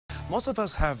Most of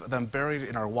us have them buried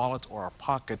in our wallet or our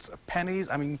pockets. Pennies,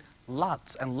 I mean,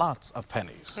 lots and lots of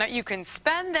pennies. Now you can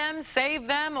spend them, save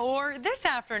them, or this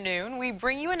afternoon we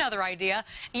bring you another idea.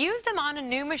 Use them on a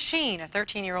new machine a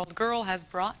 13-year-old girl has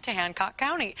brought to Hancock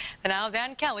County. The Now's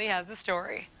Ann Kelly has the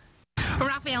story.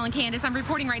 Raphael and Candace, I'm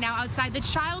reporting right now outside the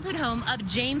childhood home of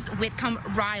James Whitcomb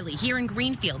Riley here in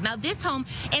Greenfield. Now, this home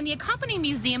and the accompanying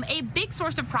museum, a big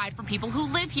source of pride for people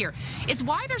who live here. It's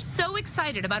why they're so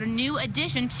excited about a new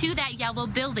addition to that yellow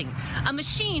building, a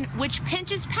machine which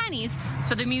pinches pennies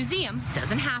so the museum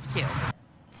doesn't have to.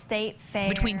 State fair.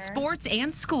 Between sports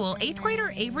and school, 8th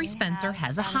grader Avery Spencer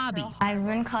has a hobby. I've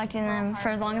been collecting them for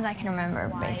as long as I can remember,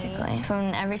 basically. So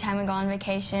every time we go on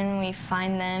vacation, we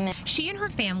find them. She and her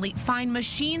family find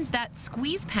machines that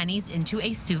squeeze pennies into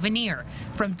a souvenir.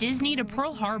 From Disney to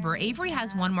Pearl Harbor, Avery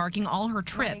has one marking all her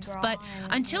trips, but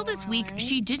until this week,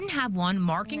 she didn't have one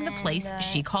marking the place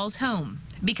she calls home.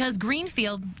 Because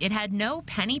Greenfield, it had no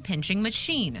penny pinching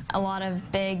machine. A lot of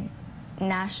big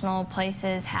national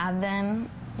places have them.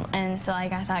 And so I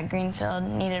thought Greenfield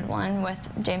needed one with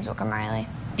James Whitcomb Riley.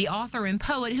 The author and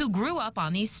poet who grew up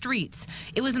on these streets.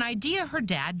 It was an idea her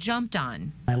dad jumped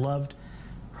on. I loved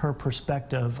her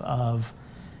perspective of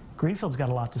Greenfield's got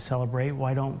a lot to celebrate.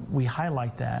 Why don't we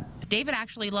highlight that? David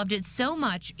actually loved it so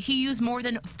much, he used more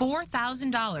than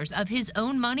 $4,000 of his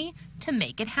own money to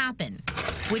make it happen.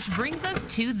 Which brings us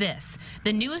to this,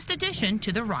 the newest addition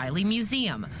to the Riley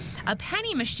Museum. A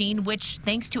penny machine which,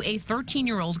 thanks to a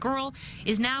 13-year-old girl,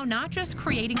 is now not just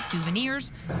creating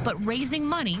souvenirs, but raising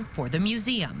money for the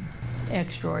museum.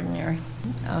 Extraordinary.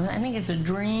 I think it's a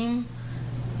dream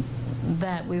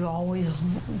that we've always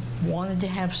wanted to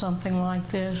have something like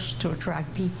this to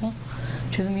attract people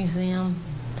to the museum,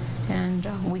 and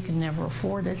we could never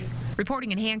afford it.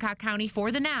 Reporting in Hancock County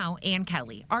for The Now, Ann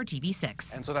Kelly, RTV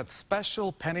 6. And so that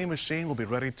special penny machine will be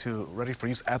ready for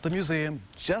use at the museum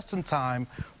just in time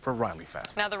for Riley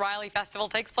Fest. Now the Riley Festival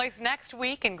takes place next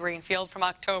week in Greenfield from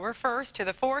October 1st to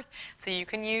the 4th, so you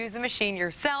can use the machine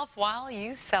yourself while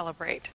you celebrate.